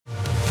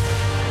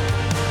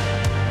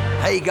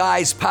Hey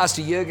guys,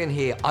 Pastor Jurgen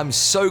here. I'm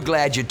so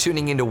glad you're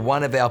tuning into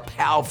one of our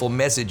powerful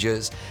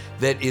messages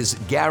that is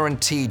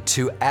guaranteed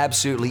to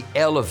absolutely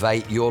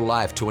elevate your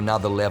life to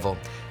another level.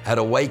 At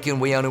Awaken,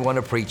 we only want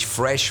to preach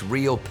fresh,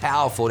 real,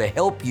 powerful to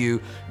help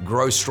you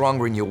grow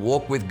stronger in your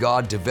walk with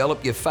God,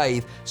 develop your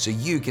faith so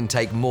you can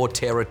take more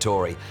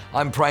territory.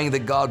 I'm praying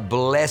that God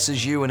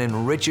blesses you and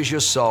enriches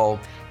your soul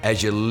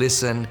as you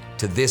listen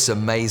to this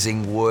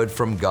amazing word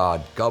from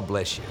God. God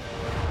bless you.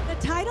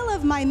 The title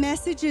of my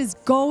message is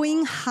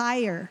Going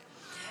Higher.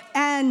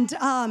 And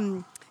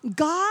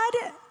God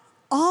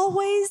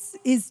always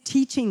is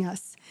teaching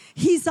us.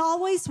 He's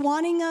always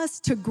wanting us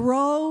to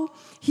grow.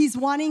 He's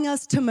wanting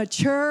us to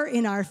mature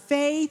in our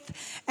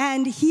faith.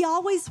 And He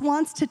always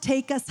wants to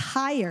take us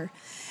higher.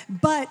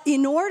 But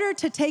in order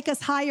to take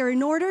us higher,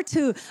 in order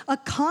to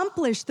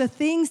accomplish the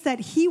things that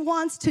He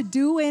wants to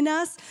do in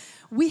us,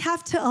 we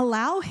have to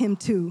allow Him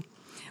to.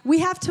 We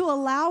have to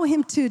allow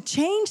Him to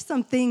change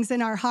some things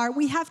in our heart.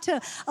 We have to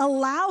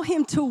allow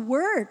Him to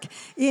work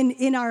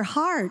in our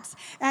hearts.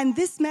 And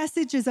this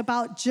message is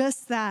about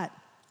just that.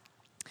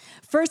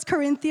 1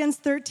 Corinthians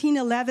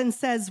 13:11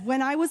 says,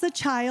 "When I was a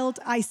child,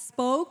 I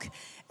spoke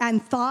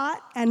and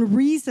thought and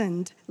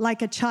reasoned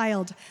like a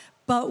child.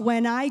 But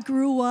when I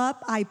grew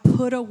up, I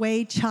put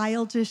away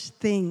childish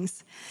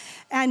things."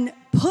 And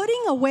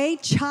putting away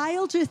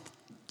childish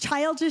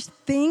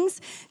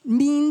things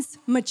means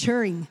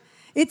maturing.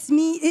 It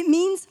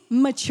means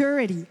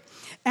maturity.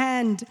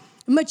 And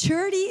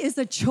maturity is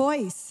a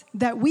choice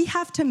that we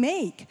have to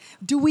make.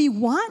 Do we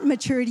want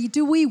maturity?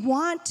 Do we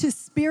want to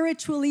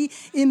spiritually,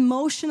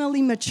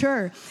 emotionally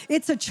mature?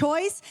 It's a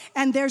choice,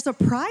 and there's a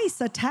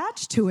price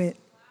attached to it.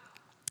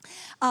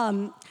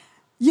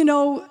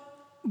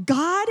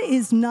 God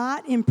is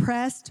not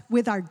impressed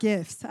with our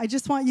gifts. I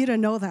just want you to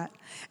know that.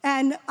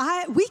 And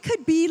we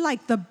could be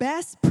like the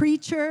best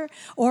preacher,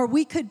 or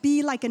we could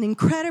be like an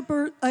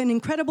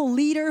incredible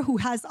leader who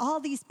has all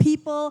these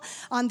people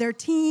on their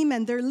team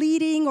and they're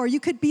leading, or you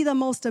could be the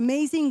most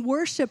amazing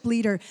worship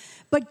leader.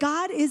 But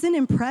God isn't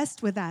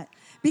impressed with that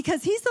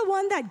because He's the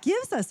one that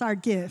gives us our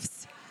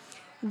gifts.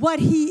 What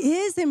He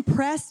is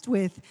impressed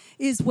with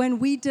is when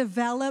we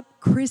develop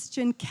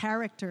Christian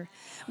character.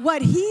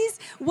 What He's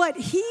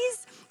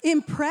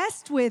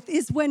impressed with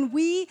is when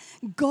we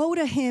go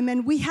to Him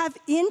and we have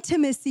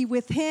intimacy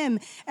with Him,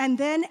 and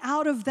then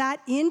out of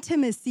that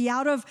intimacy,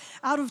 out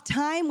of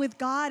time with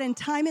God and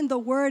time in the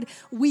Word,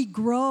 we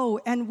grow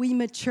and we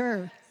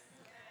mature.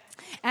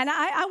 And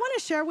I want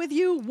to share with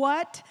you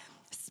what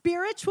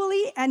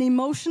spiritually and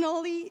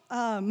emotionally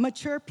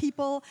mature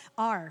people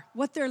are,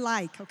 what they're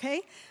like,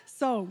 okay?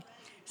 So,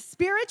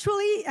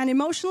 spiritually and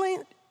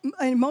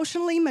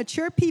emotionally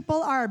mature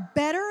people are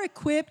better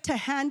equipped to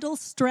handle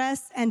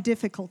stress and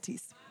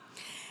difficulties.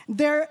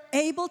 They're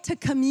able to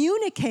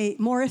communicate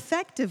more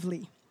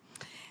effectively.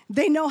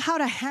 They know how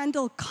to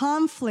handle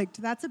conflict.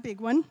 That's a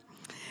big one.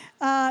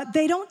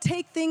 They don't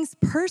take things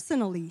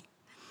personally.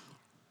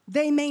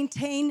 They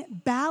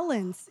maintain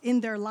balance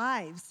in their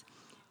lives.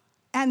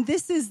 And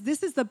this is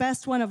the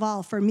best one of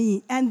all for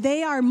me. And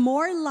they are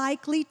more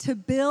likely to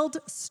build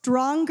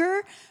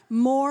stronger,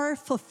 more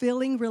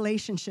fulfilling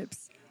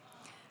relationships.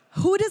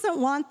 Who doesn't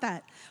want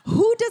that?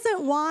 Who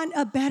doesn't want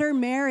a better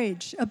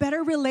marriage, a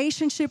better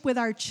relationship with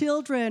our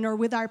children or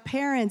with our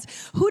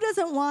parents? Who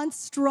doesn't want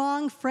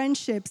strong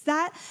friendships?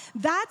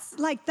 That's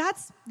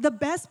the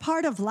best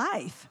part of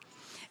life.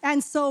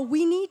 And so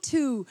we need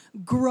to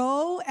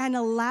grow and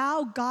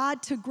allow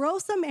God to grow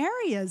some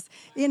areas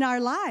in our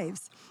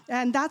lives.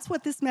 And that's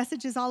what this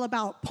message is all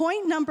about.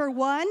 Point number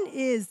 1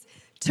 is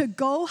to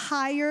go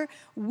higher,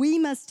 we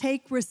must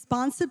take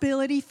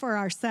responsibility for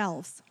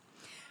ourselves.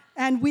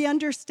 And we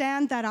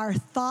understand that our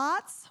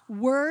thoughts,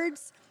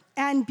 words,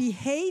 and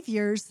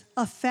behaviors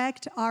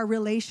affect our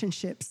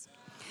relationships.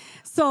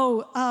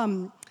 So,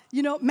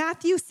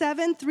 Matthew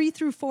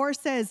 7:3-4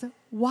 says,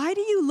 "Why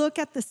do you look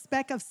at the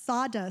speck of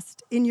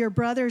sawdust in your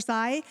brother's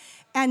eye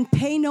and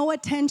pay no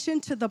attention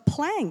to the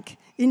plank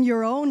in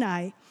your own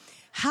eye?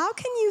 How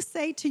can you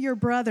say to your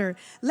brother,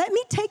 'Let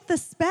me take the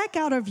speck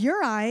out of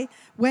your eye,'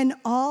 when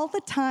all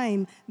the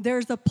time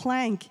there's a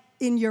plank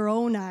in your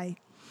own eye?"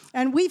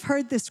 And we've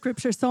heard this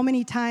scripture so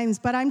many times,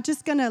 but I'm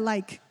just going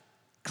to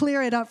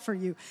clear it up for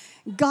you.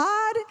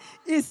 God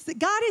is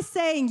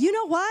saying, you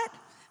know what?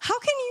 How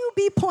can you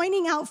be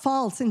pointing out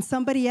faults in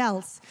somebody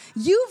else?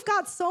 You've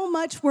got so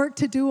much work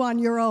to do on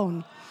your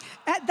own.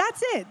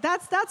 That's it.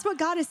 That's what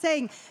God is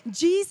saying.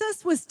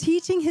 Jesus was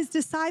teaching His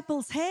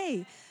disciples,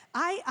 hey,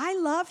 I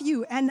love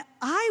you and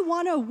I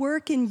want to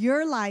work in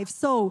your life.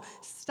 So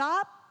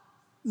stop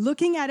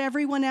looking at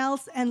everyone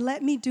else and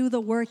let me do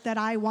the work that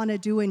I want to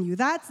do in you.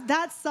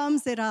 That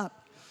sums it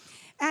up.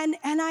 And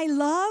I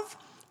love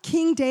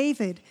King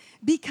David,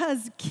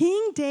 because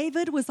King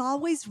David was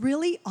always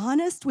really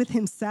honest with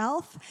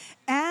himself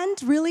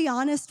and really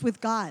honest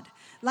with God.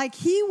 Like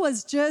he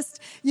was just,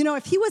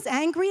 if he was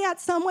angry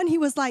at someone, he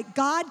was like,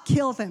 God,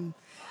 kill them,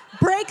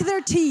 break their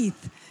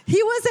teeth.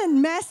 He wasn't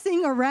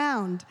messing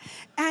around.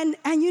 And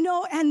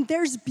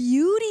there's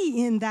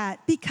beauty in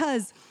that,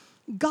 because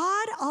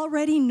God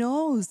already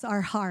knows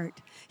our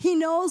heart. He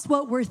knows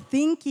what we're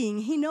thinking.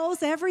 He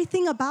knows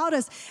everything about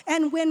us.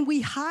 And when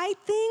we hide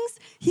things,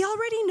 He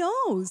already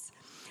knows.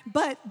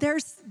 But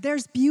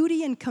there's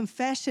beauty in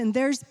confession.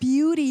 There's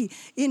beauty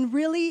in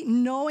really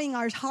knowing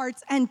our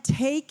hearts and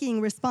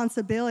taking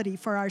responsibility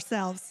for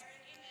ourselves.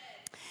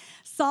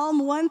 Psalm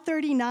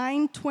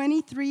 139,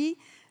 23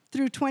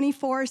 through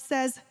 24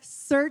 says,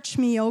 "Search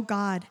me, O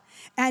God,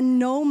 and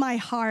know my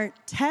heart.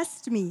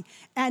 Test me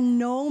and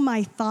know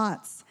my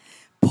thoughts.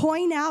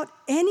 Point out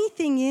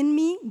anything in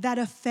me that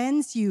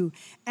offends you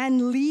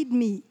and lead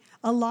me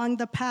along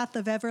the path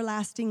of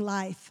everlasting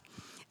life."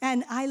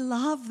 And I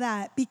love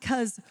that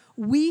because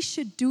we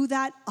should do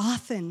that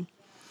often.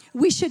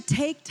 We should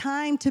take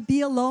time to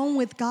be alone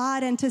with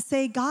God and to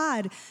say,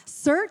 "God,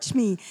 search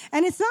me."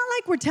 And it's not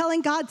like we're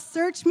telling God,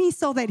 "Search me,"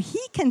 so that He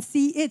can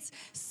see. It's,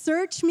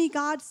 "Search me,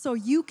 God, so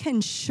you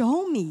can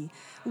show me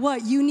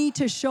what you need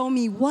to show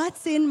me,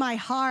 what's in my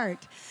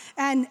heart."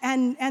 And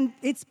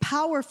it's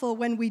powerful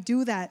when we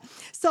do that.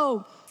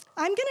 So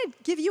I'm going to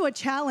give you a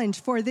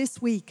challenge for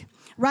this week.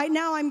 Right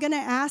now, I'm going to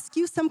ask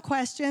you some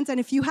questions. And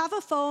if you have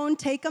a phone,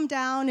 take them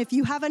down. If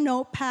you have a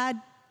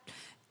notepad,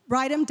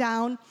 write them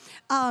down.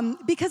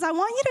 Because I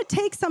want you to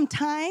take some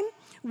time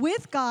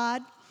with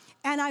God,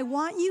 and I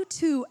want you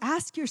to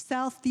ask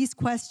yourself these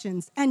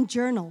questions and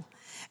journal.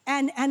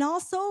 And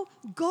also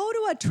go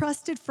to a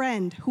trusted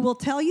friend who will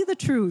tell you the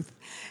truth.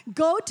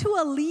 Go to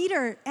a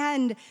leader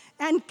and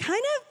kind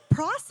of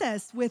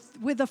process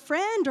with a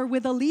friend or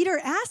with a leader.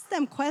 Ask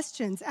them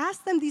questions.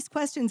 Ask them these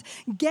questions.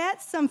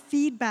 Get some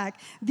feedback.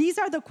 These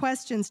are the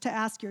questions to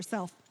ask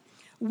yourself.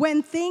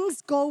 When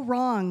things go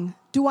wrong,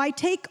 do I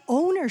take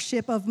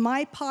ownership of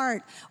my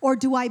part or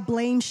do I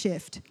blame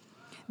shift?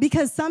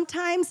 Because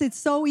sometimes it's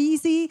so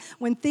easy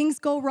when things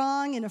go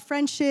wrong in a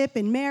friendship,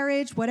 in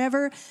marriage,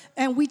 whatever,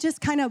 and we just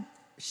kind of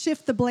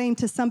shift the blame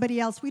to somebody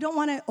else. We don't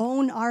want to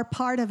own our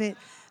part of it.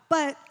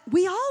 But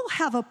we all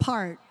have a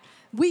part.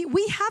 We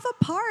have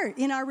a part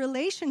in our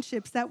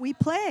relationships that we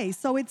play.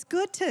 So it's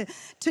good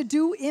to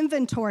do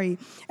inventory.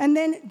 And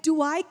then,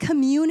 do I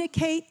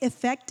communicate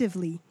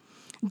effectively?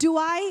 Do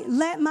I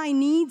let my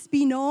needs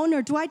be known,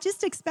 or do I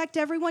just expect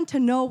everyone to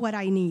know what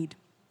I need?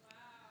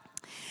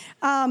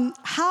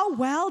 How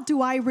well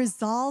do I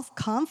resolve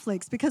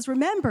conflicts? Because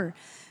remember,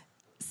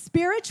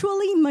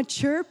 spiritually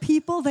mature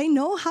people, they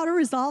know how to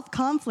resolve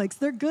conflicts.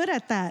 They're good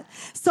at that.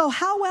 So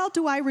how well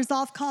do I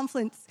resolve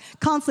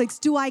conflicts?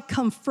 Do I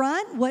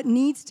confront what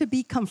needs to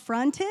be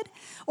confronted?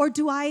 Or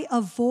do I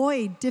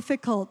avoid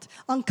difficult,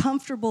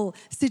 uncomfortable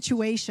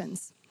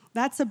situations?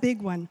 That's a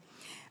big one.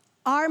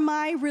 Are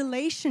my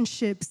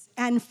relationships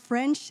and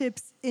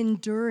friendships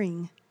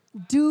enduring?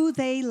 Do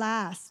they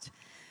last?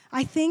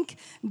 I think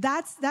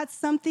that's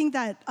something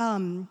that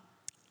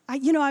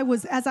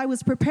as I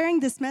was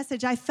preparing this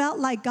message, I felt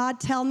like God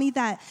tell me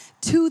that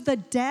to the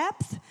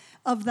depth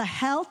of the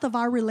health of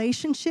our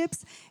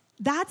relationships,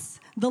 that's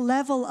the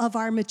level of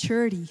our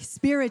maturity,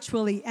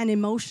 spiritually and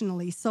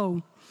emotionally.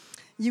 So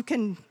you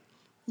can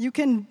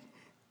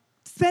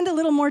spend a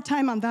little more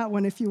time on that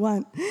one if you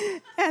want.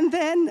 And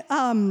then,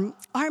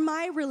 are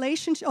my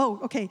relationships,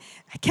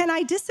 can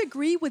I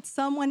disagree with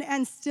someone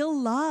and still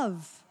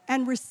love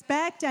and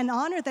respect and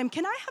honor them?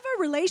 Can I have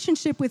a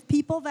relationship with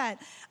people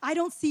that I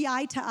don't see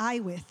eye to eye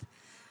with?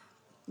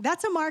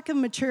 That's a mark of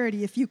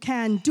maturity if you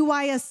can. Do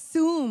I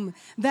assume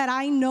that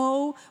I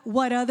know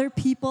what other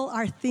people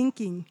are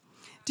thinking?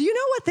 Do you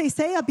know what they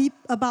say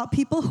about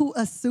people who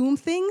assume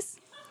things?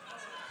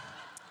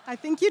 I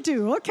think you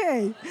do,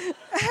 okay.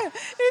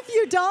 If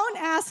you don't,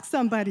 ask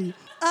somebody.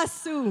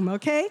 Assume,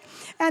 okay?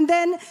 And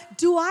then,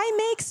 do I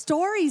make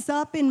stories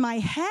up in my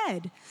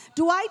head?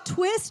 Do I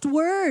twist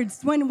words?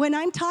 When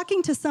I'm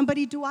talking to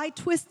somebody, do I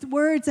twist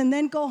words and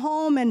then go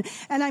home and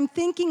I'm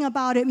thinking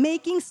about it,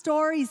 making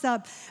stories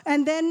up,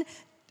 and then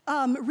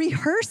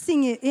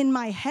rehearsing it in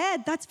my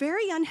head? That's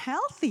very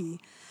unhealthy.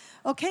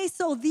 Okay,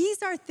 so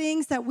these are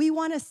things that we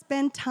want to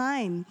spend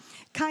time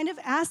kind of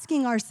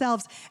asking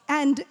ourselves.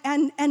 And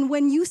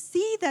when you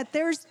see that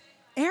there's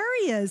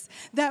areas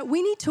that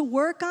we need to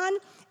work on,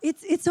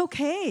 it's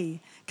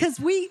okay. Because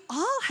we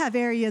all have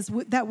areas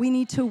that we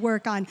need to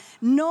work on.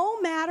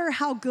 No matter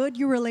how good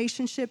your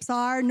relationships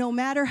are, no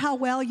matter how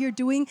well you're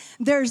doing,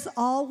 there's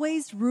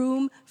always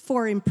room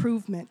for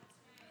improvement.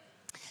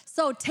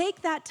 So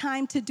take that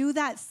time to do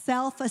that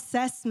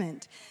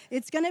self-assessment.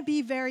 It's going to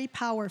be very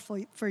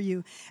powerful for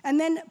you. And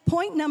then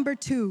point number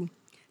 2,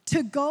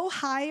 to go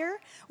higher,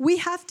 we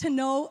have to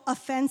know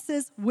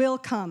offenses will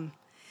come.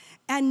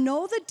 And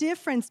know the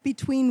difference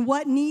between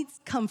what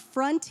needs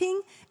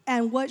confronting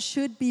and what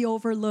should be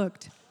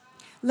overlooked.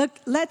 Look,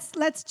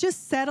 let's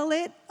just settle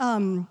it.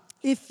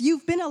 If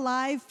you've been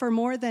alive for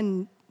more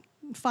than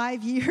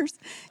 5 years,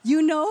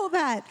 you know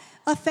that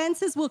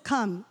offenses will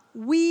come.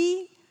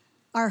 We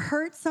are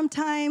hurt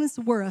sometimes,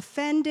 we're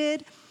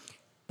offended,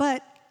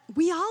 but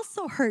we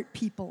also hurt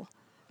people.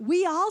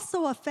 we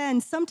also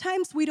offend.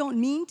 Sometimes we don't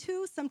mean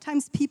to.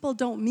 Sometimes people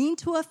don't mean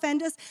to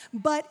offend us,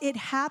 but it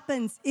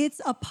happens.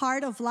 It's a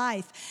part of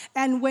life.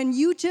 And when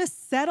you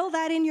just settle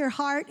that in your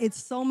heart,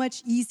 it's so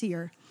much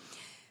easier.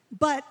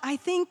 But I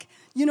think,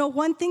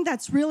 one thing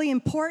that's really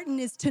important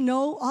is to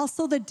know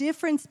also the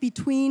difference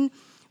between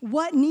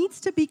what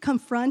needs to be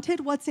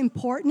confronted, what's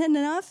important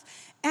enough,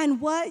 and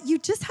what you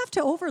just have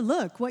to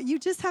overlook, what you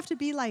just have to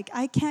be like,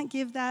 I can't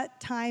give that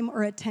time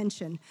or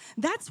attention.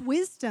 That's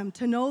wisdom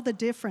to know the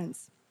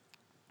difference.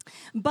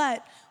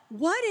 But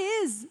what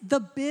is the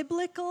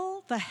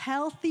biblical, the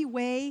healthy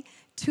way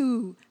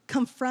to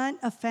confront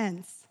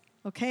offense?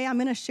 Okay, I'm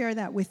going to share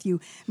that with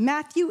you.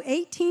 Matthew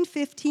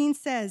 18:15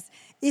 says,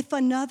 if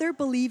another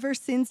believer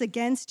sins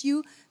against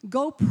you,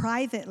 go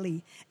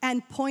privately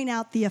and point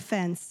out the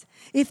offense.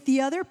 If the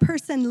other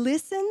person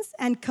listens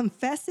and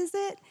confesses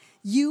it,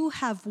 you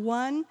have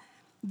won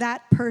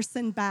that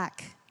person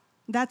back.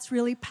 That's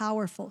really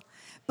powerful.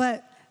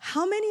 But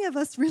how many of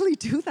us really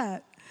do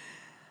that?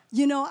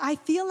 I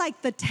feel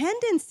like the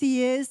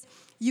tendency is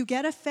you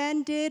get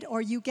offended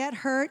or you get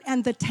hurt,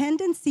 and the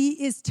tendency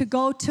is to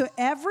go to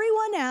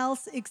everyone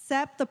else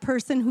except the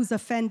person who's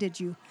offended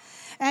you.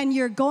 And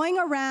you're going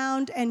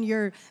around and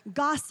you're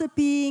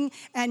gossiping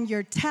and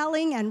you're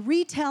telling and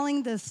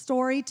retelling the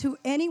story to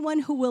anyone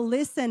who will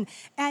listen.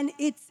 And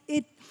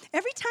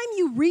every time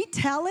you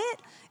retell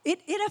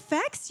it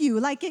affects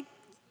you.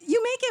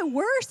 You make it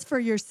worse for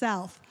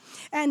yourself.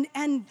 And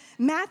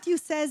Matthew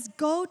says,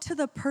 go to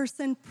the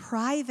person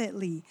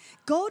privately.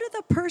 Go to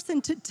the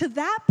person, to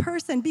that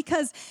person,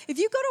 because if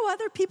you go to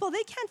other people,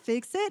 they can't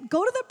fix it.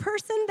 Go to the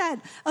person that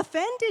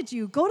offended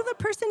you. Go to the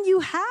person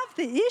you have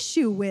the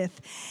issue with.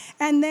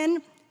 And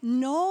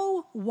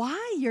know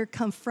why you're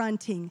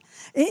confronting.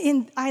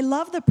 I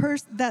love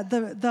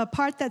the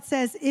part that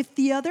says, if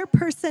the other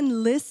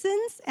person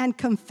listens and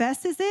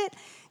confesses it,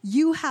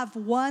 you have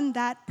won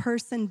that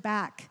person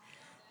back.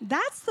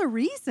 That's the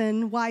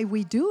reason why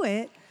we do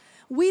it.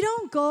 We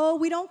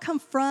don't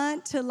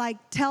confront to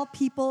tell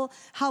people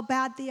how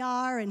bad they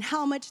are and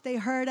how much they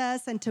hurt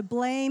us and to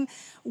blame.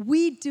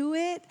 We do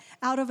it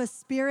out of a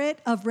spirit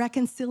of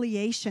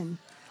reconciliation.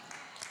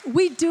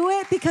 We do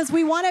it because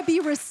we want to be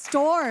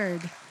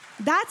restored.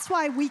 That's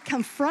why we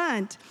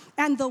confront.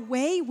 And the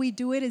way we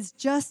do it is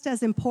just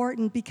as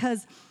important,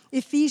 because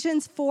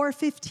Ephesians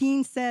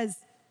 4:15 says,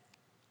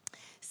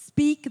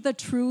 speak the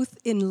truth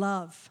in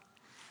love.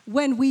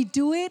 When we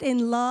do it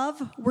in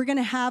love, we're going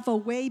to have a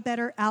way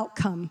better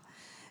outcome.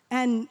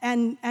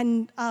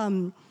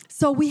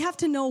 So we have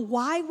to know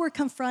why we're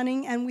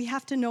confronting, and we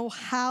have to know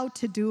how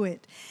to do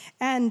it.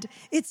 And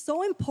it's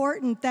so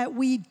important that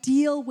we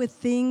deal with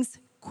things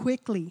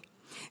quickly,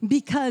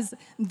 because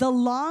the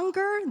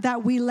longer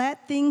that we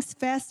let things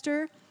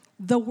fester,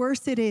 the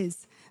worse it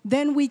is.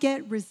 Then we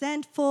get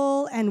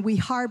resentful and we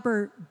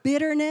harbor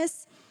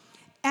bitterness.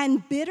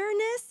 And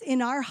bitterness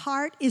in our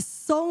heart is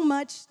so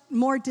much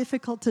more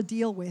difficult to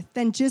deal with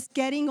than just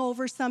getting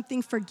over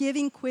something,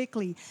 forgiving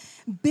quickly.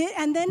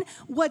 And then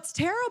what's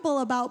terrible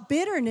about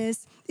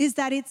bitterness is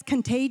that it's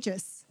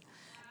contagious.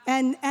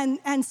 And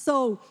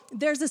so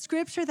there's a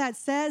scripture that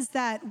says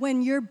that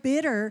when you're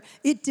bitter,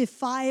 it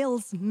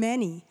defiles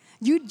many.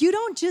 You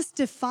don't just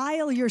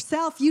defile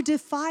yourself, you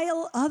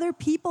defile other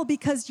people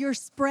because you're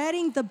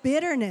spreading the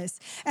bitterness.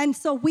 And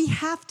so we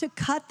have to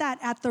cut that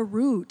at the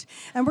root.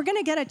 And we're going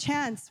to get a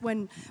chance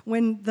when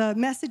the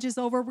message is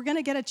over, we're going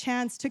to get a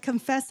chance to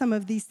confess some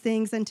of these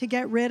things and to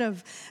get rid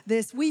of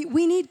this.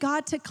 We need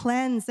God to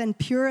cleanse and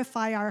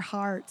purify our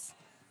hearts.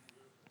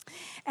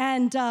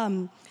 And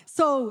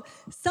so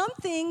some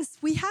things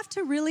we have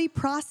to really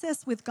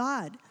process with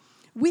God.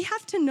 We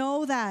have to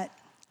know that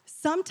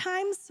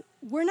sometimes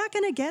we're not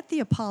going to get the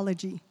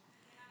apology.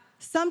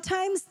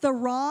 Sometimes the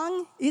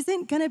wrong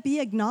isn't going to be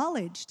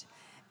acknowledged.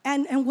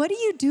 And what do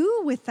you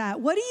do with that?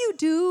 What do you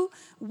do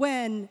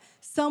when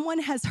someone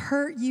has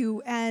hurt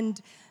you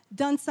and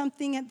done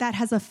something that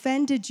has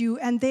offended you,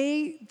 and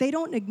they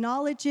don't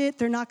acknowledge it,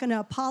 they're not going to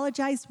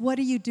apologize? What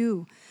do you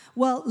do?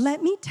 Well,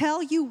 let me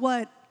tell you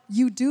what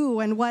you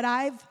do and what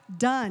I've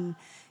done.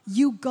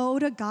 You go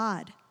to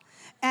God.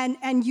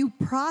 And you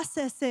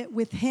process it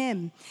with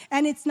Him.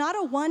 And it's not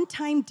a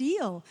one-time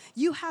deal.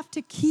 You have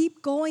to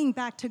keep going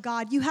back to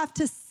God. You have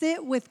to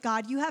sit with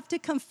God. You have to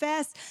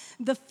confess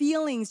the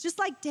feelings. Just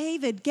like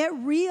David, get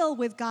real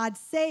with God.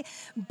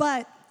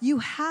 But you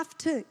have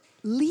to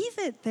leave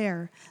it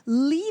there.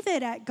 Leave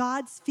it at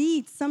God's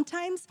feet.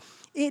 Sometimes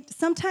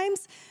it's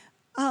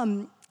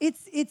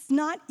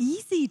not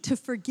easy to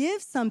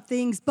forgive some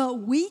things, but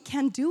we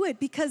can do it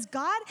because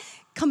God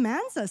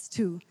commands us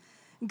to.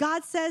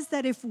 God says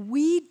that if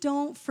we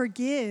don't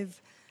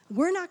forgive,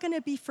 we're not going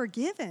to be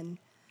forgiven.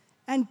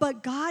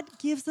 But God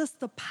gives us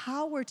the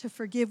power to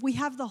forgive. We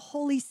have the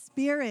Holy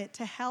Spirit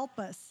to help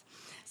us.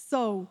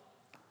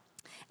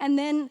 And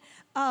then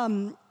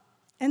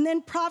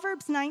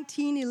Proverbs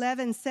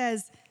 19:11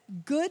 says,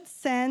 good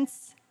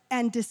sense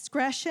and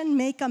discretion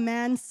make a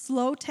man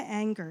slow to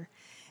anger,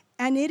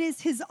 and it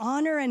is his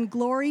honor and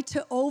glory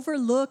to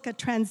overlook a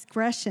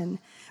transgression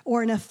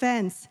or an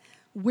offense.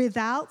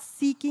 without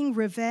seeking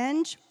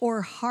revenge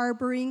or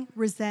harboring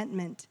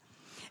resentment.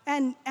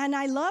 And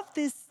I love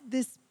this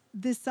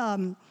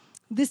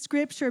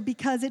scripture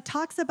because it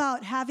talks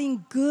about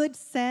having good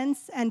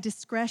sense and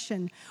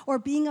discretion, or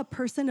being a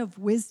person of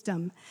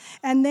wisdom.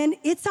 And then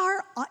it's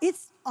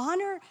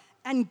honor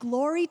and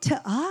glory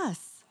to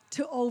us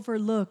to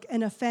overlook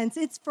an offense.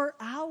 It's for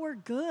our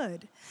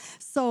good.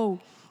 So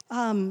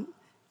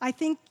I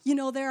think,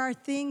 there are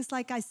things,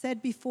 like I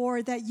said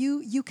before, that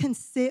you can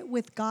sit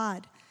with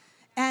God.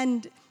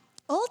 And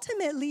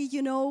ultimately,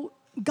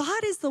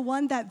 God is the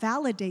one that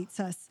validates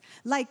us.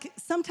 Like,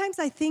 sometimes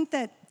I think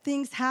that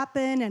things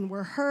happen and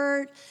we're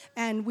hurt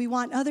and we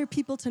want other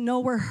people to know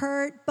we're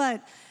hurt,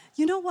 but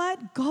you know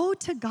what? Go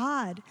to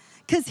God,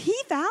 because He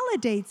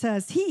validates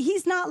us.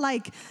 He's not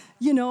like,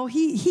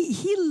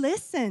 He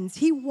listens.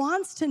 He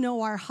wants to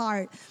know our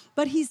heart,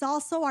 but He's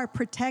also our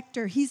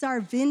protector. He's our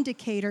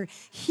vindicator.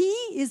 He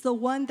is the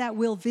one that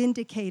will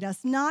vindicate us,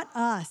 not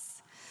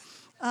us.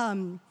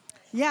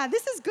 Yeah,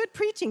 this is good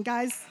preaching,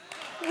 guys.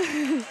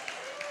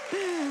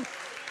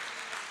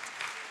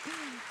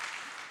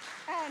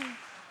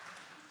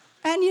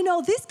 And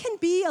this can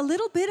be a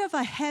little bit of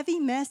a heavy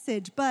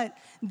message, but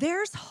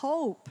there's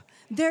hope.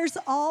 There's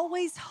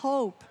always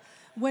hope.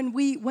 When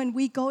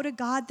we go to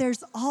God,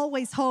 there's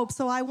always hope.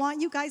 So I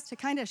want you guys to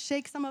kind of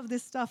shake some of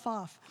this stuff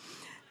off,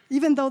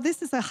 even though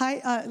this is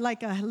a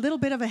little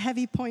bit of a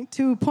heavy point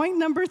too. Point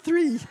number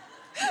 3.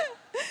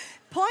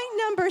 Point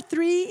number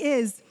 3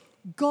 is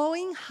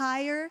going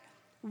higher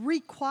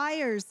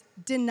requires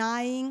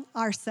denying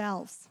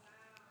ourselves.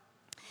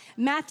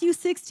 Matthew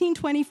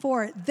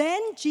 16:24.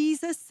 Then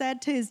Jesus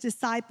said to His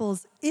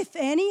disciples, "If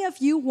any of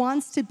you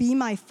wants to be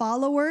my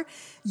follower,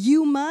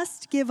 you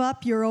must give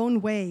up your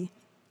own way.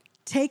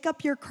 Take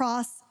up your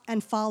cross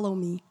and follow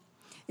me."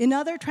 In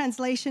other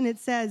translation, it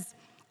says,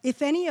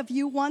 "If any of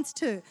you wants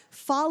to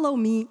follow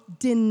me,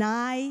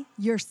 deny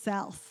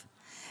yourself."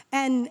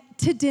 And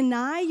to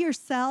deny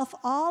yourself,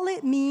 all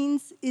it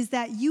means is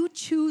that you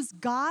choose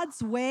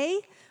God's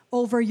way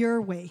over your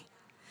way.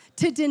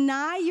 To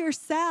deny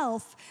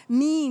yourself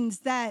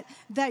means that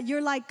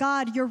you're like,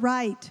 God, you're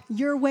right.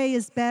 Your way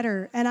is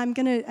better, and I'm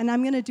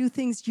gonna do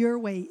things your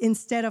way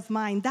instead of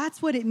mine.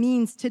 That's what it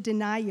means to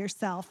deny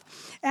yourself.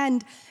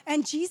 And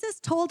Jesus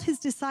told His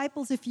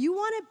disciples, if you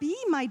want to be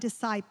my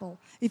disciple,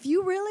 if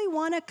you really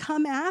want to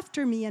come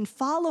after me and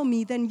follow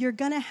me, then you're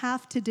gonna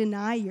have to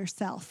deny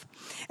yourself.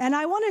 And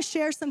I want to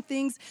share some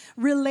things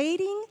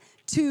relating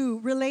to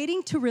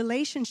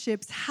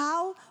relationships,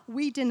 how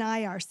we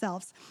deny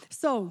ourselves.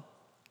 So,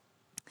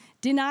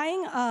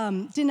 denying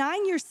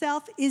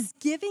yourself is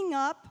giving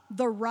up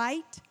the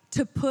right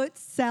to put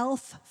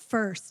self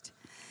first.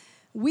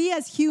 We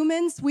as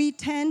humans, we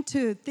tend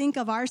to think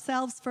of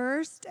ourselves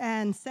first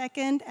and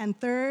second and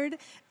third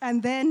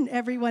and then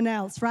everyone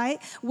else, right?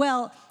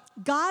 Well,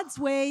 God's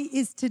way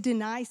is to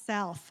deny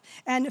self.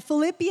 And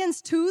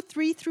Philippians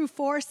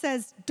 2:3-4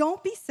 says,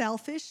 don't be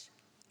selfish.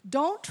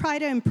 Don't try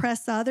to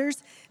impress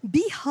others.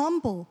 Be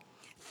humble,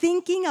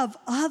 thinking of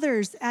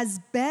others as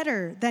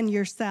better than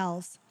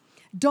yourselves.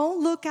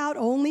 Don't look out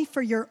only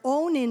for your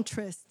own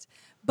interest,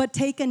 but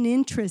take an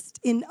interest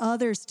in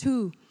others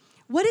too.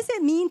 What does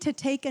it mean to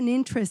take an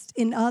interest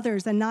in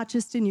others and not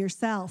just in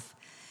yourself?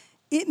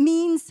 It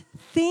means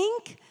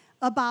think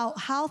about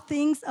how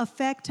things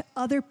affect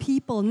other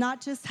people, not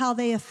just how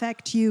they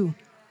affect you.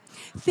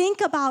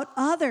 Think about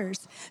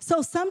others.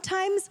 So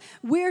sometimes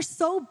we're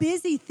so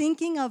busy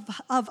thinking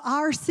of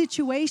our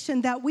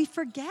situation that we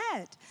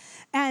forget.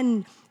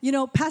 And,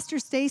 Pastor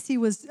Stacy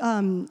was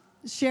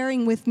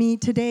sharing with me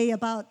today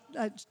about,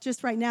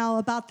 just right now,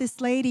 about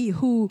this lady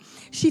who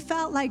she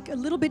felt like a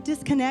little bit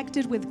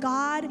disconnected with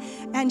God.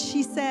 And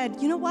she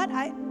said, you know what,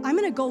 I'm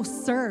going to go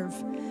serve.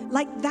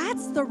 Like,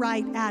 that's the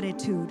right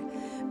attitude.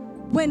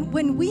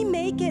 When we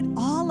make it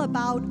all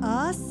about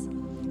us,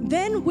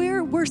 then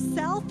we're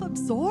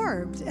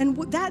self-absorbed, and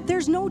that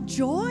there's no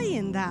joy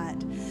in that.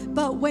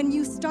 But when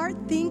you start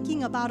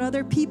thinking about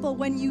other people,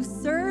 when you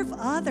serve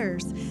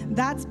others,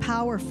 that's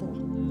powerful.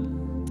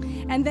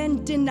 And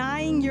then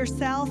denying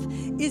yourself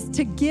is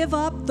to give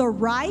up the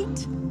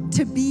right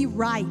to be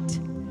right.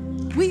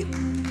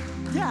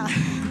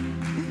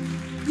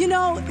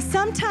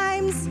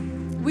 Sometimes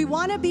we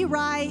want to be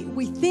right,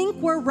 we think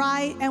we're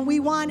right, and we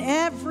want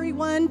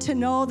everyone to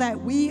know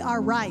that we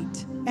are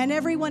right and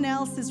everyone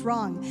else is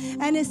wrong.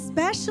 And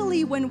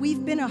especially when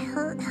we've been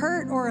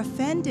hurt or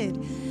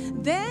offended,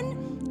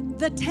 then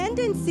the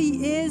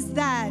tendency is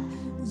that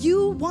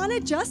you want to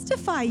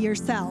justify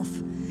yourself.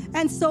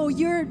 And so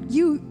you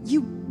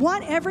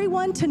want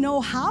everyone to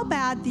know how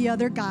bad the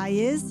other guy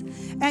is,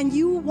 and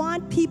you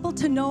want people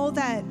to know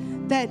that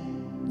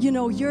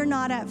you're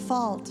not at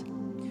fault.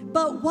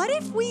 But what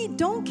if we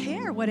don't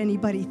care what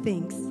anybody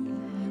thinks?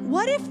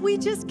 What if we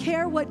just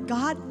care what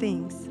God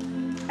thinks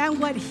and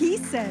what He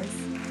says?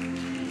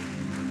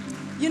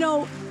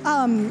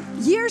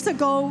 Years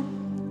ago,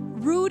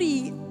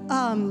 Rudy,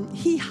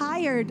 he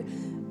hired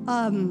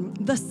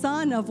the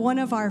son of one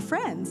of our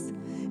friends.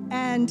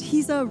 And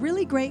he's a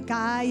really great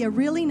guy, a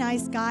really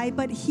nice guy,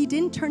 but he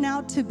didn't turn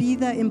out to be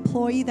the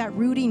employee that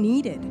Rudy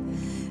needed.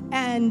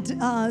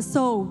 And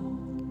so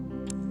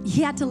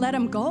he had to let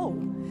him go.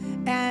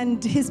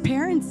 And his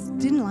parents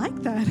didn't like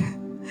that.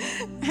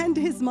 And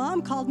his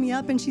mom called me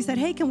up and she said,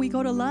 hey, can we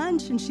go to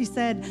lunch? And she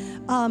said,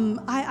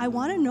 I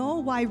want to know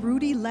why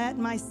Rudy let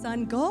my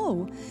son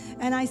go.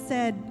 And I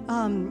said,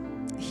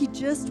 he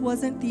just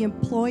wasn't the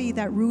employee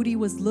that Rudy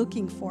was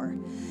looking for.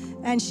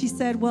 And she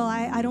said, well,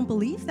 I don't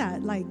believe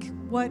that. Like,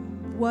 what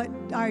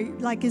are,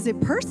 like, is it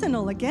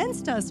personal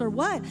against us or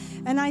what?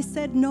 And I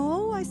said,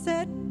 no, I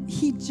said,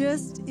 he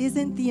just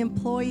isn't the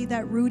employee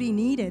that Rudy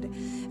needed.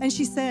 And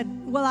she said,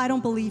 well, I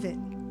don't believe it.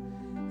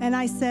 And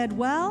I said,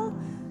 well,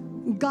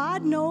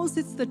 God knows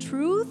it's the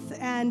truth,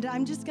 and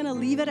I'm just going to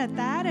leave it at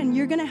that, and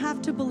you're going to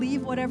have to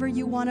believe whatever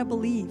you want to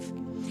believe.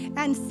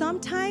 And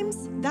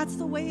sometimes that's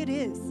the way it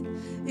is.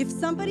 If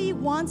somebody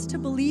wants to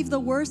believe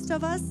the worst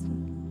of us,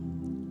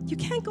 you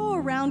can't go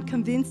around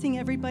convincing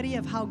everybody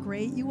of how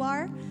great you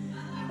are.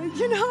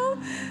 You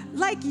know,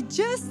 like,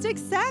 just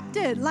accept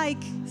it.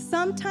 Like,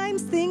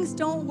 sometimes things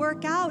don't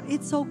work out.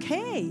 It's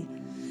okay.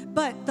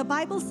 But the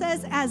Bible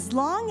says, as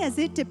long as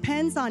it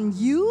depends on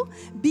you,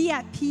 be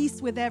at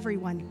peace with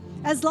everyone.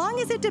 As long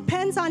as it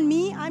depends on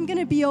me, I'm going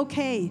to be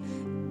okay.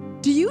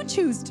 Do you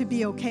choose to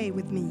be okay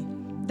with me?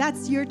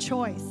 That's your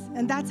choice.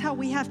 And that's how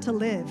we have to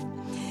live.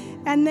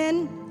 And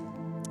then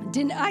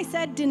I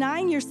said,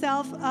 denying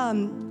yourself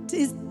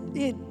is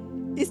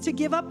to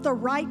give up the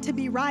right to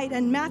be right.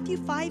 And Matthew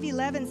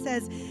 5:11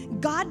 says,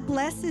 God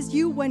blesses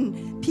you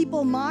when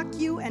people mock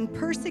you and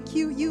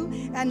persecute you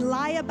and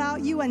lie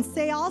about you and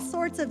say all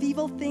sorts of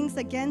evil things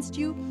against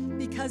you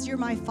because you're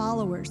my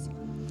followers.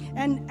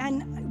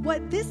 And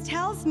what this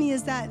tells me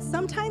is that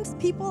sometimes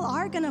people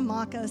are going to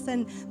mock us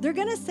and they're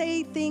going to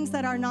say things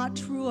that are not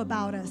true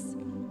about us.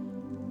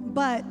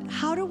 But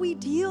how do we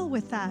deal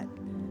with that?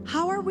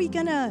 How are we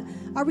going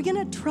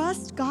to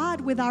trust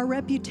God with our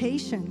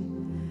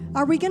reputation?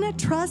 Are we going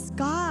to trust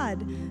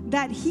God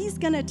that He's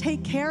going to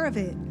take care of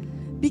it?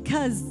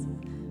 Because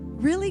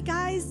really,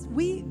 guys,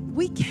 we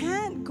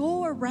can't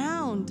go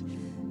around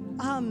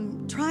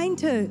trying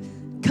to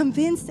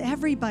convince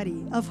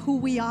everybody of who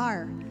we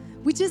are.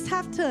 We just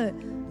have to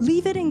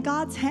leave it in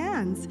God's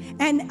hands,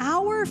 and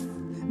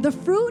the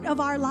fruit of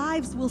our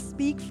lives will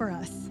speak for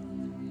us.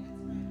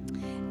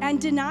 And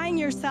denying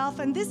yourself,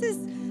 and this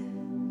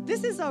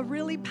is a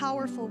really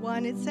powerful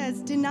one. It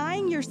says,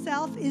 denying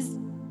yourself is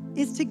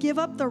to give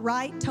up the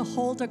right to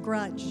hold a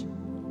grudge.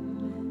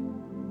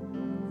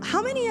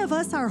 How many of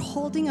us are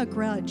holding a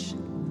grudge?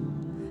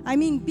 I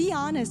mean, be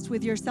honest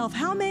with yourself.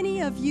 How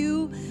many of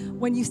you,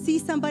 when you see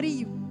somebody,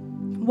 you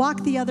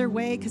walk the other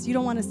way because you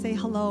don't want to say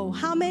hello?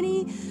 How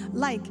many,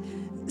 like,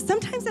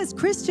 sometimes as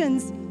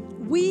Christians,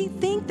 we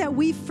think that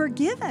we've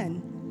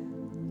forgiven.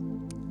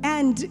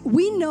 And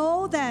we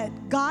know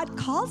that God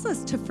calls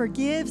us to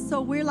forgive,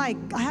 so we're like,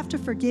 I have to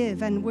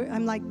forgive. And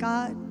I'm like,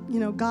 God,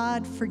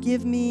 God,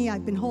 forgive me.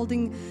 I've been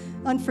holding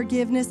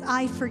unforgiveness.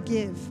 I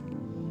forgive.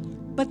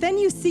 But then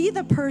you see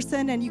the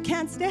person and you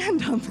can't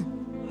stand them.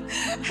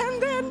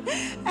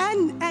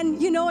 And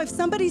if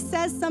somebody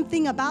says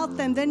something about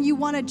them, then you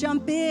want to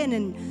jump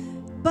in.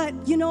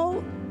 But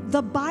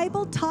the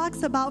Bible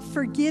talks about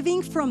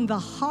forgiving from the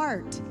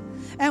heart.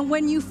 And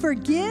when you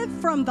forgive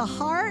from the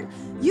heart,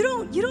 you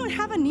don't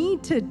have a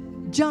need to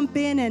jump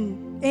in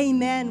and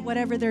amen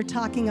whatever they're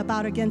talking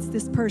about against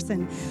this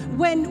person.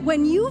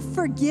 When you've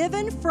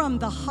forgiven from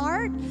the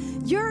heart,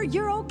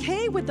 you're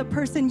okay with the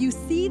person. You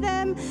see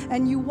them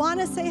and you want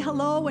to say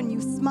hello and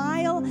you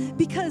smile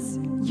because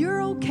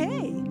you're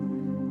okay.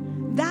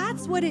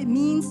 That's what it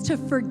means to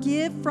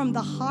forgive from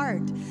the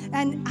heart.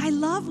 And I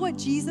love what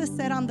Jesus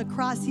said on the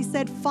cross. He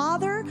said,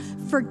 Father,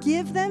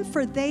 forgive them,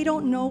 for they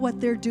don't know what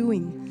they're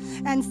doing.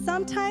 And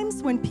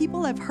sometimes when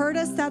people have hurt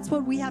us, that's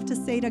what we have to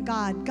say to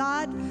God.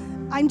 God,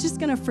 I'm just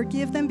going to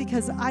forgive them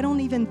because I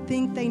don't even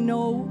think they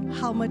know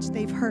how much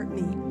they've hurt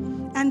me.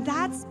 And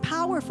that's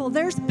powerful.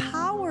 There's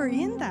power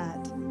in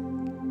that.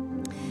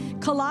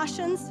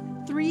 Colossians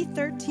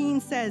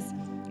 3:13 says,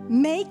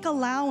 make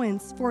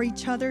allowance for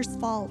each other's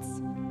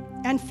faults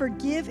and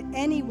forgive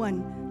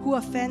anyone who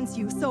offends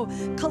you. So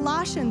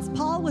Colossians,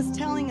 Paul was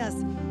telling us,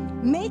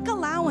 make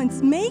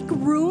allowance, make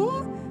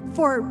room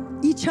for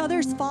each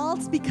other's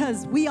faults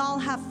because we all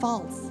have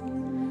faults.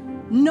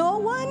 No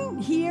one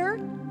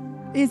here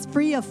is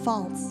free of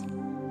faults.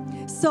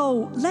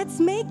 So let's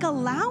make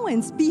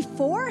allowance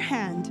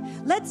beforehand.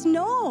 Let's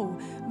know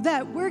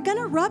that we're going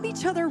to rub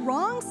each other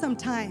wrong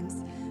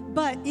sometimes.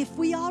 But if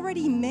we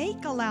already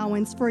make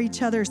allowance for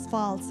each other's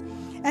faults,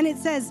 and it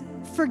says,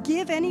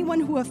 forgive anyone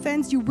who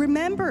offends you.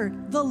 Remember,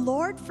 the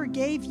Lord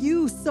forgave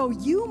you, so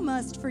you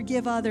must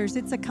forgive others.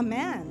 It's a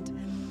command.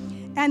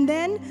 And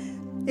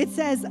then it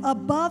says,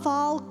 above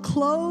all,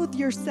 clothe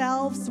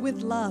yourselves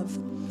with love.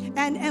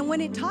 And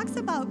when it talks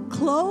about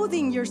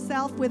clothing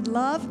yourself with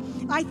love,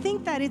 I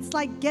think that it's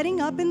like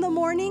getting up in the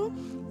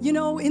morning.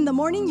 In the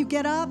morning you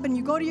get up and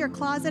you go to your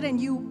closet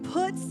and you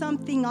put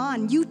something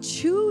on. You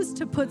choose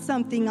to put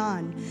something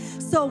on.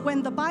 So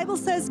when the Bible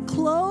says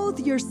clothe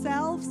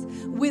yourselves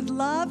with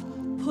love,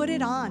 put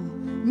it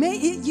on.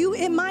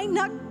 It might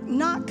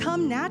not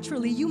come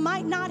naturally. You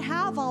might not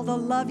have all the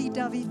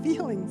lovey-dovey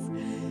feelings,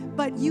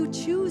 but you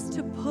choose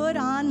to put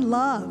on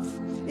love.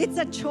 It's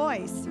a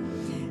choice.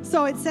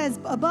 So it says,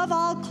 above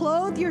all,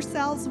 clothe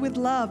yourselves with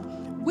love,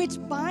 which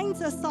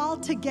binds us all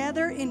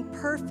together in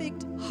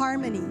perfect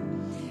harmony.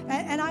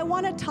 And I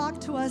want to talk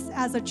to us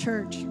as a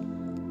church.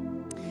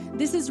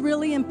 This is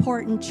really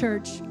important,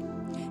 church.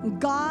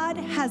 God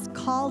has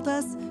called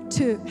us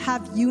to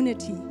have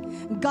unity.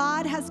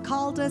 God has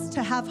called us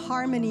to have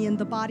harmony in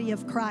the body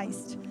of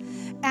Christ.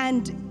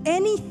 And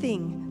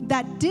anything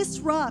that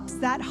disrupts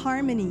that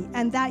harmony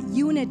and that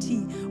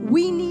unity,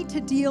 we need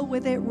to deal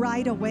with it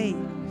right away.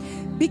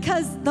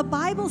 Because the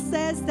Bible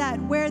says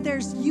that where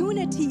there's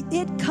unity,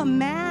 it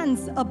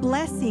commands a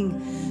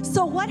blessing.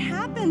 So what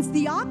happens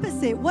the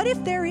opposite? What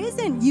if there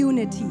isn't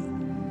unity?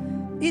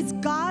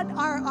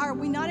 Are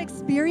we not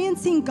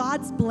experiencing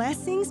God's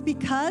blessings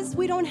because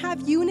we don't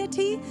have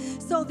unity?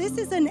 So this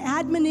is an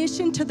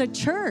admonition to the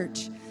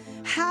church.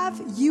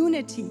 Have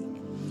unity.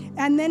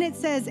 And then it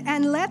says,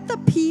 and let the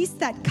peace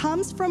that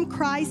comes from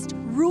Christ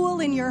rule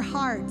in your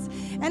hearts.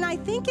 And I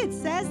think it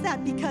says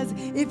that because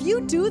if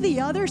you do the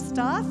other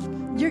stuff,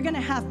 you're going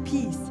to have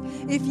peace.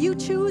 If you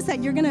choose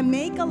that you're going to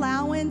make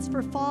allowance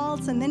for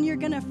faults, and then you're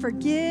going to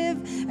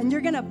forgive, and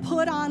you're going to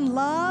put on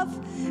love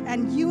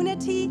and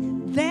unity,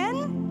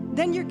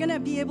 then you're going to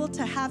be able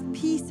to have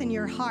peace in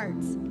your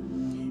hearts.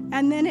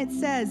 And then it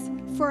says,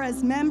 for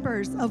as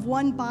members of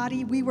one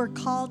body, we were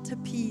called to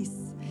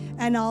peace,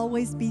 and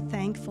always be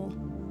thankful.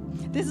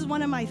 This is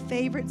one of my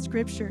favorite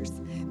scriptures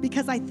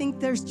because I think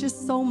there's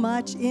just so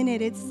much in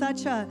it. It's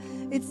such a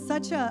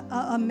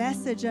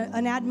message,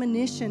 an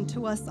admonition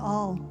to us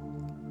all.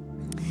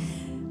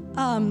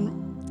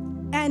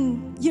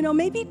 And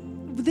maybe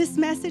this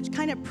message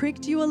kind of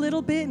pricked you a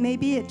little bit.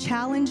 Maybe it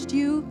challenged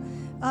you,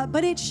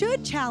 but it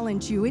should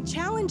challenge you. It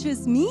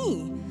challenges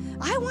me.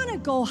 I want to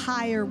go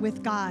higher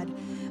with God.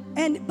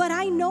 But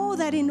I know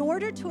that in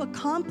order to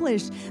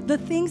accomplish the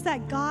things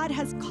that God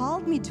has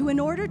called me to,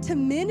 in order to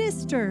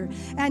minister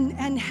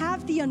and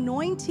have the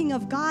anointing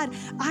of God,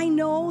 I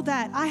know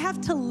that I have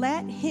to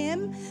let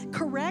Him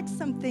correct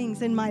some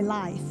things in my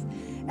life.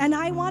 And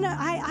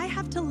I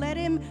have to let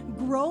Him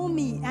grow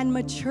me and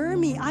mature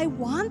me. I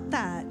want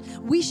that.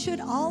 We should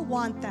all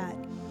want that.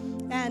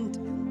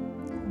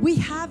 And we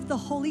have the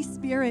Holy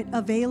Spirit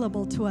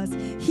available to us.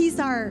 He's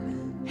our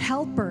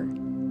helper.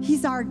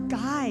 He's our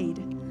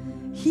guide.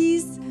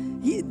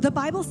 The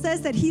Bible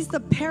says that He's the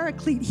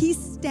paraclete. He's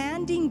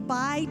standing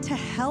by to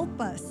help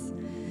us.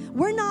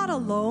 We're not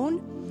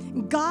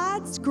alone.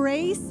 God's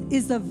grace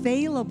is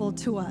available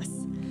to us.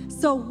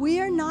 So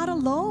we are not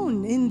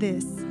alone in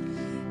this.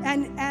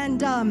 And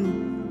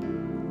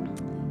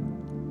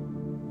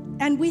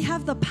we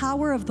have the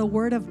power of the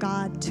Word of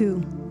God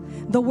too.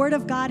 The Word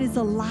of God is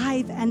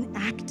alive and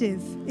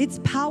active. It's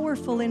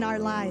powerful in our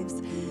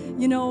lives.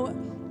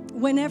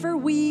 Whenever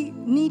we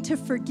need to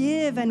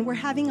forgive and we're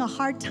having a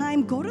hard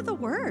time, go to the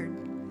Word.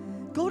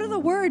 Go to the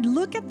Word.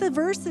 Look at the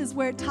verses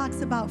where it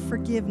talks about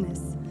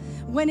forgiveness.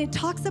 When it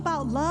talks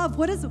about love,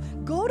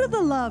 go to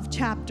the love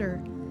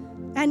chapter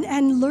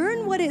and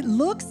learn what it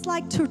looks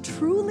like to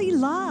truly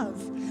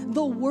love.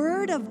 The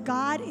Word of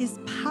God is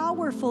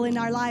powerful in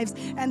our lives,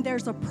 and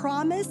there's a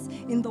promise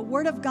in the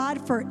Word of God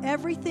for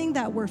everything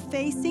that we're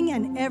facing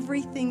and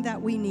everything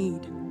that we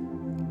need.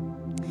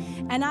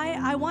 And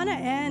I want to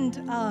end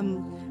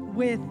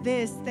with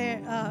this,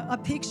 a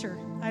picture.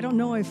 I don't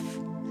know if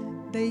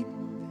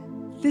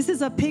this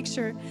is a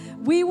picture.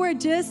 We were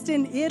just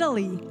in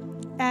Italy,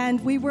 and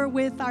we were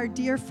with our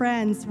dear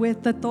friends,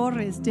 with the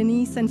Torres,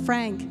 Denise and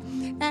Frank.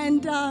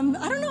 And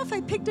I don't know if I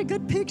picked a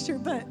good picture,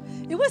 but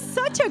it was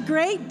such a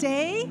great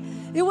day.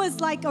 It was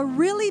like a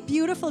really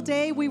beautiful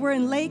day. We were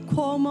in Lake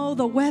Como.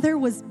 The weather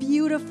was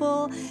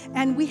beautiful,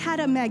 and we had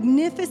a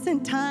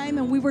magnificent time,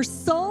 and we were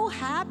so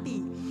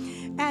happy.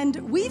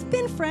 And we've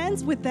been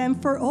friends with them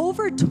for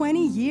over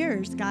 20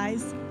 years,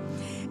 guys.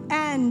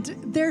 And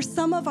they're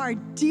some of our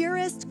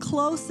dearest,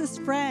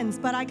 closest friends.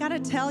 But I got to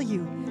tell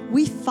you,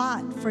 we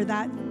fought for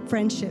that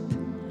friendship.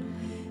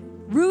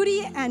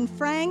 Rudy and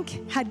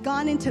Frank had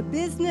gone into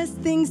business.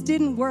 Things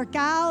didn't work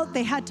out.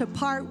 They had to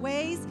part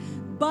ways.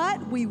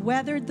 But we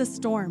weathered the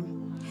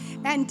storm.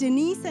 And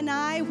Denise and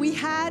I, we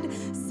had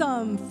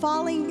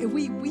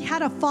we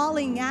had a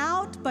falling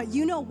out. But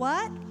you know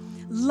what?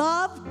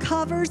 Love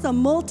covers a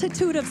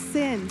multitude of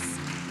sins.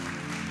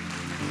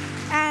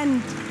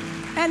 And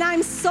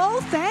I'm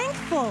so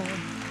thankful.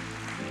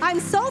 I'm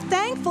so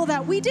thankful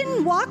that we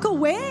didn't walk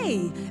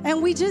away.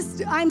 And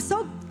I'm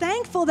so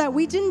thankful that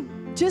we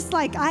didn't just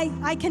like,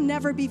 I can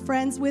never be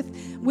friends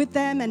with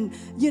them. And,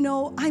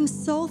 I'm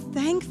so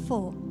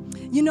thankful.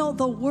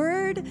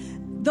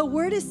 The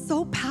word is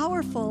so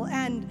powerful.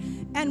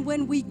 And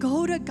when we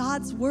go to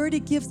God's word,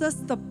 it gives us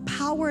the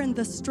power and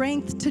the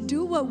strength to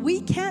do what we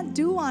can't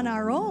do on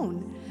our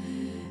own.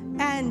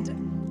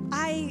 And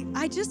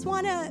I just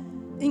want to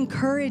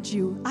encourage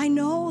you. I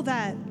know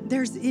that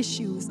there's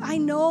issues. I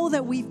know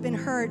that we've been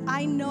hurt.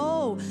 I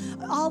know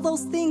all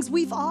those things.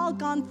 We've all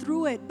gone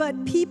through it,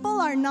 but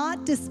people are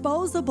not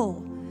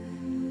disposable.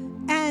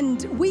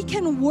 And we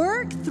can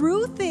work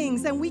through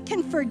things, and we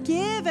can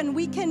forgive, and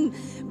we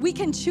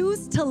can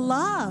choose to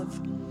love.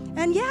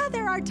 And yeah,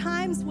 there are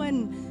times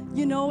when,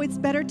 it's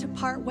better to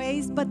part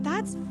ways, but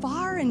that's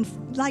far and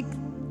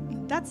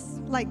that's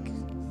like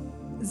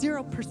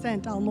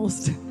 0%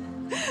 almost.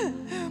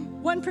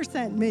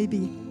 1%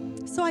 maybe.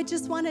 So I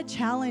just want to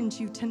challenge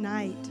you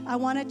tonight. I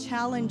want to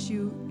challenge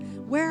you.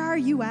 Where are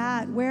you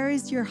at? Where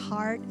is your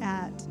heart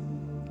at?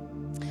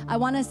 I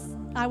want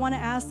to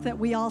ask that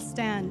we all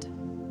stand.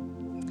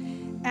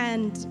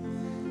 And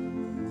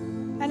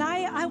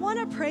I want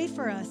to pray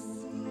for us.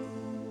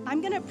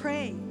 I'm going to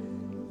pray.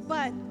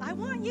 But I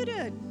want you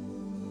to,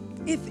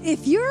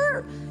 if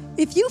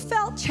you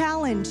felt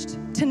challenged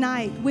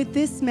tonight with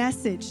this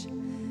message,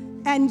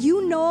 and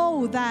you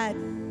know that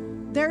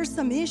there's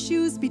some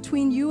issues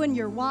between you and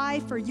your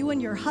wife, or you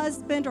and your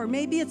husband, or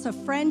maybe it's a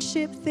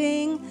friendship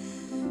thing,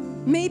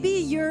 maybe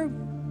your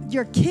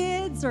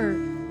kids, or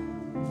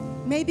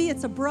maybe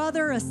it's a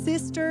brother, a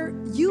sister,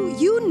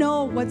 you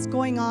know what's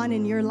going on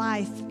in your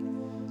life.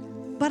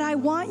 But I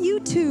want you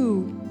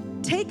to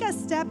take a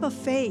step of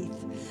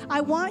faith.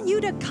 I want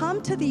you to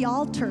come to the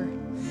altar,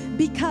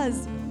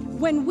 because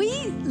when we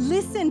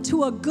listen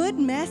to a good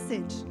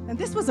message, and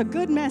this was a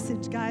good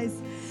message,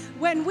 guys,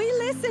 when we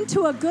listen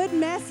to a good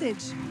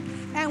message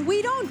and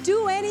we don't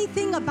do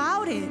anything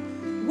about it,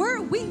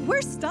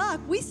 we're stuck.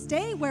 We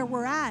stay where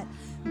we're at.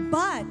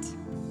 But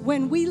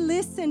when we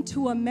listen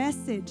to a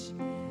message,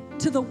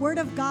 to the Word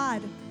of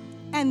God,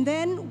 and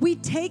then we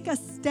take a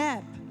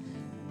step,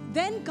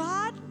 then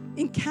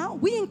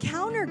we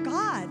encounter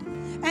God,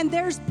 and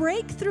there's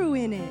breakthrough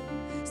in it.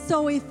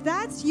 So if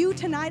that's you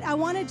tonight, I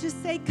want to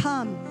just say,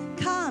 come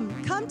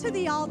to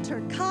the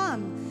altar,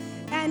 come.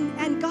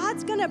 And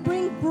God's going to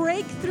bring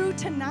breakthrough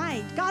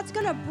tonight. God's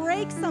going to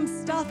break some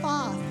stuff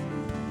off.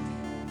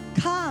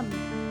 Come,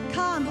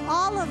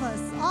 all of us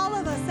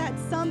at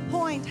some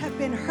point have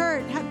been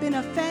hurt, have been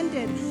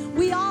offended.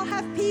 We all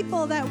have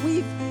people that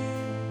we've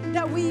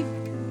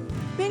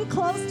been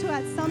close to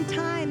at some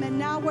time, and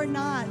now we're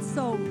not.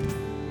 So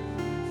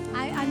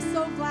I'm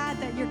so glad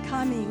that you're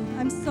coming.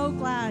 I'm so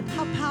glad.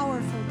 How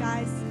powerful,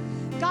 guys.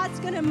 God's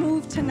going to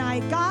move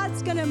tonight.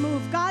 God's going to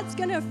move. God's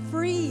going to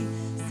free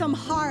some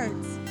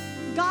hearts.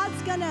 God's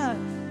gonna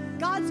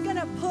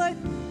put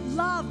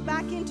love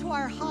back into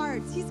our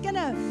hearts. He's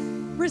gonna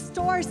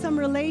restore some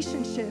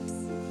relationships.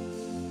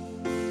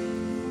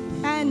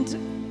 And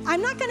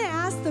I'm not gonna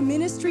ask the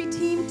ministry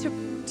team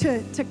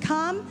to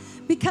come,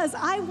 because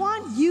I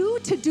want you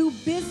to do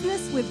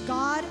business with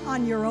God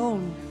on your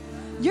own.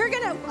 You're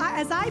gonna,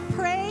 as I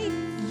pray,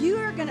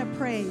 you're gonna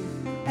pray,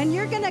 and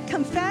you're gonna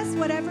confess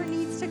whatever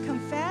needs to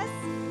confess,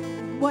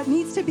 what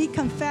needs to be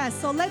confessed.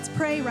 So let's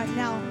pray right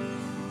now.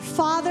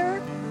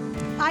 Father,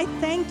 I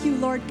thank you,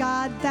 Lord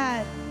God,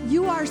 that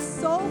you are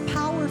so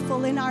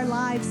powerful in our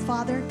lives,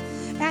 Father.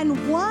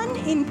 And one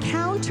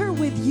encounter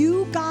with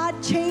you,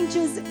 God,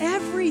 changes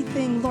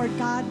everything, Lord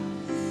God.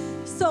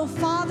 So,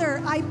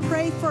 Father, I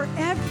pray for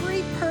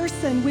every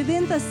person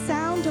within the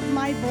sound of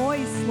my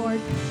voice, Lord.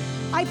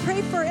 I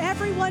pray for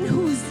everyone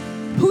who's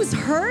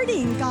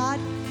hurting, God,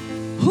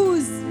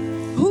 who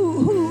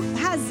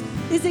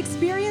is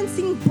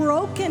experiencing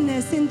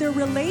brokenness in their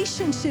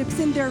relationships,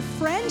 in their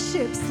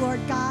friendships, Lord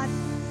God,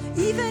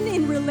 even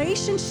in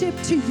relationship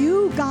to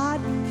you,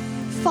 God.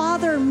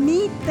 Father,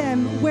 meet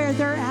them where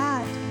they're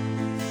at.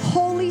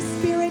 Holy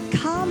Spirit,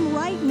 come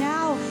right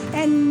now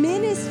and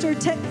minister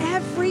to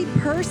every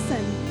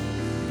person.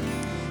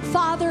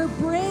 Father,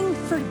 bring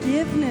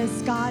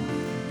forgiveness, God.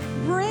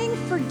 Bring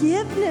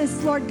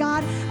forgiveness, Lord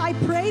God. I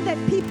pray that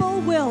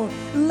people will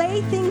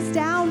lay things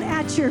down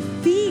at your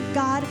feet,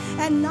 God,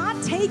 and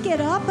not take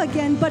it up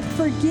again, but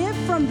forgive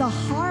from the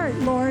heart,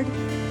 Lord.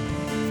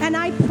 And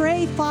I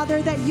pray,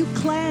 Father, that you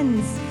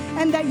cleanse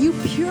and that you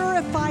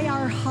purify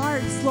our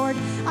hearts, Lord.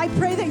 I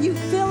pray that you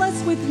fill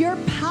us with your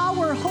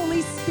power,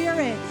 Holy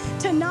Spirit,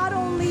 to not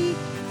only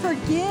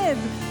forgive,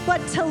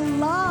 but to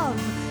love,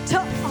 to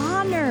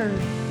honor.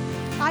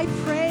 I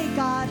pray,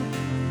 God,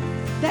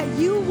 that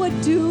you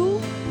would do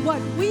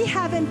what we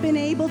haven't been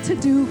able to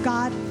do,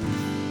 God.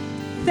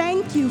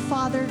 Thank you,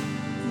 Father.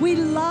 We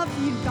love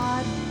you,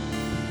 God.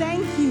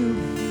 Thank you.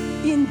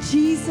 In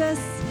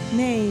Jesus'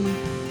 name,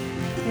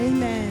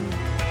 amen.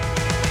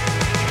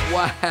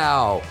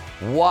 Wow,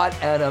 what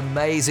an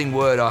amazing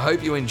word. I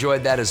hope you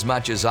enjoyed that as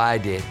much as I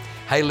did.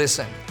 Hey,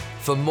 listen,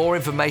 for more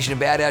information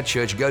about our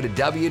church, go to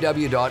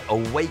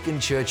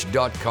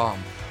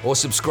www.awakenchurch.com. or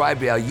subscribe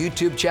to our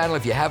YouTube channel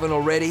if you haven't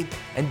already,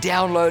 and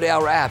download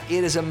our app.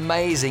 It is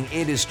amazing.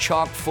 It is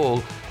chock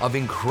full of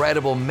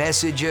incredible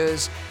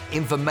messages,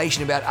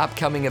 information about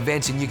upcoming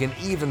events, and you can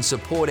even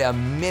support our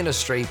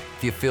ministry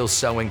if you feel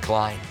so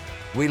inclined.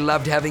 We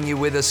loved having you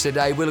with us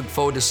today. We look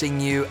forward to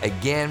seeing you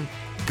again.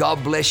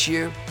 God bless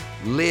you.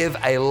 Live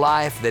a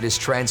life that is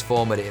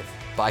transformative.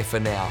 Bye for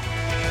now.